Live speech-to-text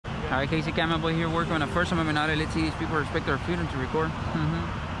Alright, Casey Camera Boy here working on a first amendment audit. Let's see these people respect their freedom to record.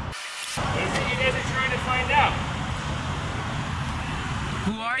 What is it you guys are trying to find out?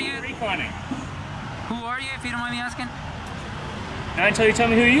 Who are you? Reconning. Who are you, if you don't mind me asking? Not until you tell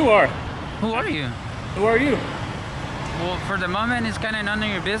me who you are. Who are you? Who are you? Well, for the moment, it's kind of none of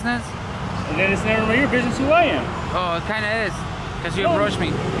your business. And then it's none of your business who I am. Oh, it kind of is. Because you approached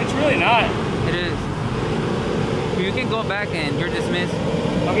me. It's really not. It is. You can go back and you're dismissed.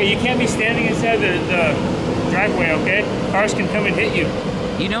 Okay, you can't be standing inside the driveway, okay? Cars can come and hit you.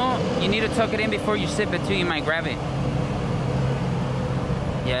 You know, you need to tuck it in before you sip it too. You might grab it.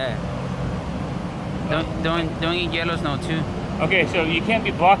 Yeah. Don't eat yellow snow too. Okay, so you can't be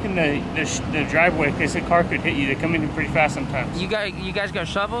blocking the driveway because the car could hit you. They come in pretty fast sometimes. You guys got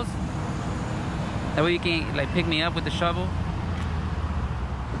shovels? That way you can like pick me up with the shovel.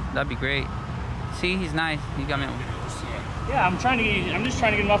 That'd be great. See, he's nice. He got me. Yeah, I'm just trying to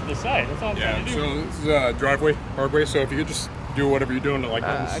get him off to the side. That's all I'm trying to do. So this is a driveway, hard way. So if you could just do whatever you're doing to like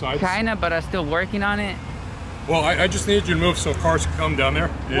on the sides. Kinda, but I'm still working on it. Well, I just need you to move so cars can come down there.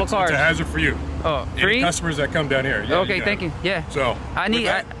 What cars? It's a hazard for you. Oh, free? Any customers that come down here. Yeah, okay, thank you. Yeah. So I need.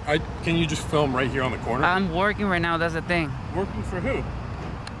 Can you just film right here on the corner? I'm working right now. That's the thing. Working for who?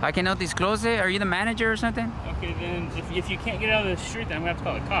 I cannot disclose it. Are you the manager or something? Okay, then if you can't get out of the street, then I'm gonna have to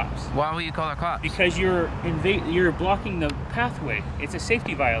call the cops. Why will you call the cops? Because you're blocking the pathway. It's a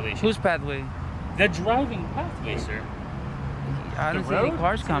safety violation. Whose pathway? The driving pathway, sir. I don't see any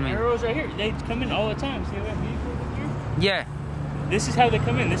cars coming. The arrows right here. They come in all the time. See that vehicle over here? Yeah. This is how they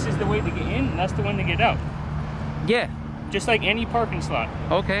come in. This is the way to get in, and that's the one to get out. Yeah. Just like any parking slot.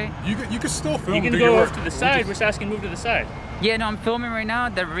 Okay. You can still film. You can go off to the side. We're just asking to move to the side. Yeah, no, I'm filming right now.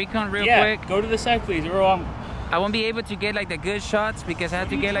 The recon real quick. quick. Go to the side, please, or I won't be able to get like the good shots because I have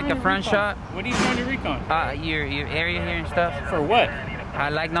to get like the front shot. What are you trying to recon? Your area here and stuff. For what? I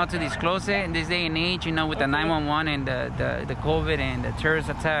like not to disclose it in this day and age, you know, with the 911 and the COVID and the terrorist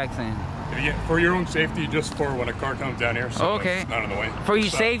attacks and. Yeah, for your own safety, just for when a car comes down here, so okay. It's not in the way. For your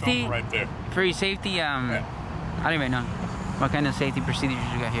safety, right there. For your safety, yeah. I don't even know what kind of safety procedures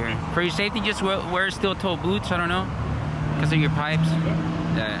you got here. For your safety, just wear steel-toe boots. I don't know, because of your pipes.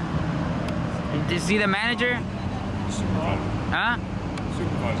 Did you see the manager? Supervisor. Huh?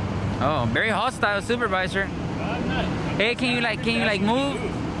 Supervisor. Oh, very hostile supervisor. Hey, can you like move?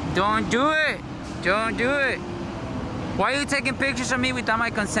 Don't do it. Don't do it. Why are you taking pictures of me without my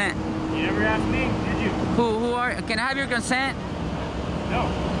consent? You never asked me, did you? Who are? Can I have your consent? No.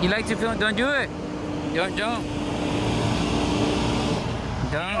 You like to film? Don't do it. Don't. You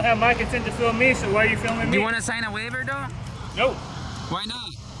don't have my consent to film me, so why are you filming me? You want to sign a waiver, though? Nope. Why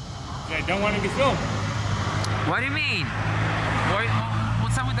not? I don't want to be filmed. What do you mean?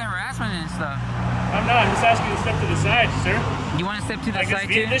 What's up with the harassment and stuff? I'm not. I'm just asking you to step to the side, sir. You want to step to the side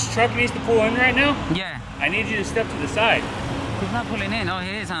too? This truck needs to pull in right now? Yeah. I need you to step to the side. He's not pulling in. Oh,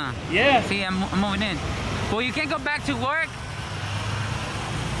 he is, huh? Yeah. See, I'm moving in. Well, you can't go back to work.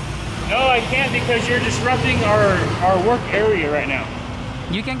 No, I can't because you're disrupting our work area right now.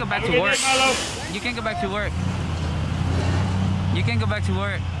 You can't go back to work. You can't go back to work. You can't go back to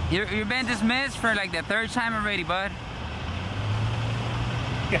work. You're being dismissed for like the third time already, bud.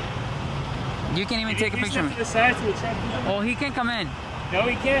 Yeah. You can't even take a picture of me. To the side so the truck Oh, he can come in. No,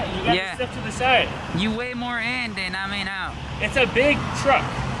 he can't. You got to step to the side. You weigh more in than I'm in out. It's a big truck.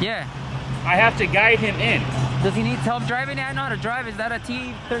 Yeah. I have to guide him in. Does he need help driving? I know how to drive. Is that a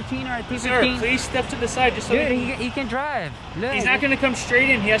T13 or a T15? Sir, please step to the side just so he can drive. Look. He's not going to come straight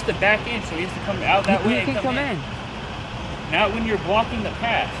in. He has to back in, so he has to come out that way. He can come in. Not when you're blocking the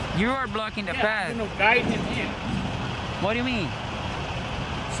path. You are blocking the path. I'm going to guide him in. What do you mean?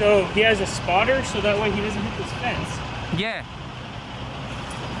 So he has a spotter, so that way he doesn't hit this fence. Yeah.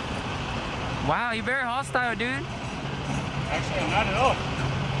 Wow, you're very hostile, dude. Actually, I'm not at all.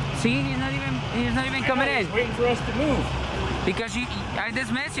 See, he's not even coming in. He's waiting for us to move. Because I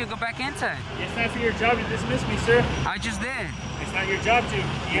dismiss you, go back inside. It's not for your job to dismiss me, sir. I just did. It's not your job to.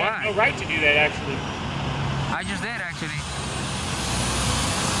 You have no right to do that, actually. I just did, actually.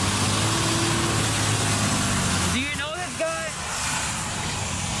 Do you know this guy?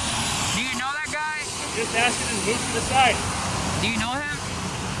 Do you know that guy? I'm just asking him to move to the side. Do you know him?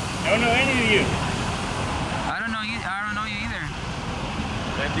 I don't know any of you. I don't know you. I don't know you either.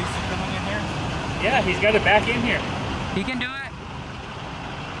 Is that DC coming in here? Yeah, he's got to back in here. He can do it.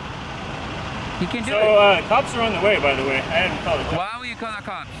 He can do it. So, cops are on the way, by the way. I hadn't called the cops. Why will you call the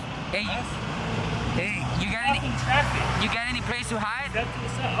cops? Hey, you got any place to hide? Step to the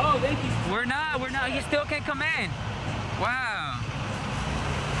side. Oh, thank you. We're not. You still can't come in. Wow.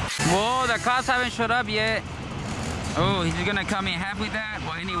 Whoa, the cops haven't showed up yet. Oh, he's gonna cut me in half with that?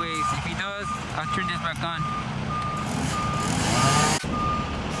 Well, anyways, if he does, I'll turn this back on.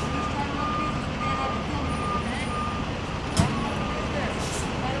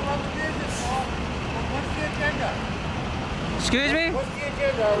 Excuse me? What's the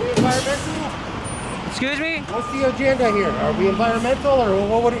agenda? Are we environmental? Excuse me? What's the agenda here? Are we environmental,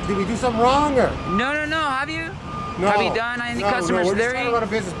 or did we do something wrong, or? No. Have you? No. Have you done any customers we're just there? trying to run a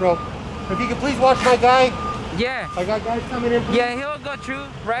business, bro. If you could please watch my guy. Yeah. I got guys coming in. Please. Yeah, he'll go through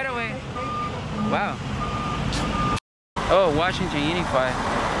right away. Wow. Oh, Washington Unified.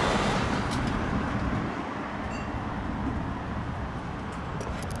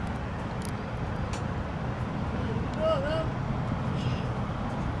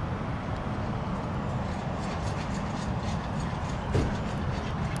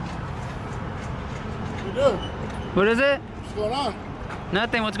 What is it? What's going on?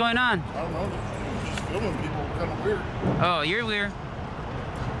 Nothing. What's going on? I don't know. Just filming people. Kind of weird. Oh, you're weird.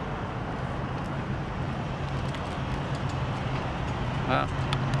 Wow.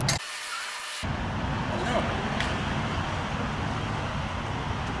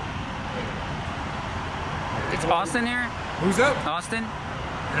 It's Austin here? Who's that? Austin?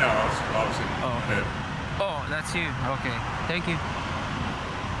 Yeah, obviously. Oh. Okay. Oh, that's you. Okay. Thank you.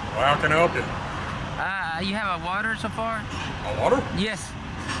 Well, how can I help you? You have a water so far? A water? Yes.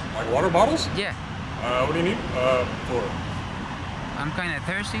 Like water bottles? Yeah. What do you need? For? I'm kind of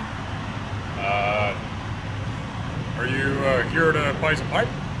thirsty. Are you here to buy some pipe?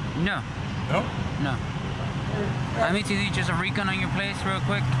 No. No? No. I need to do just a recon on your place real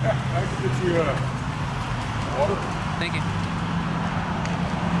quick. Yeah, I can get you water. Thank you.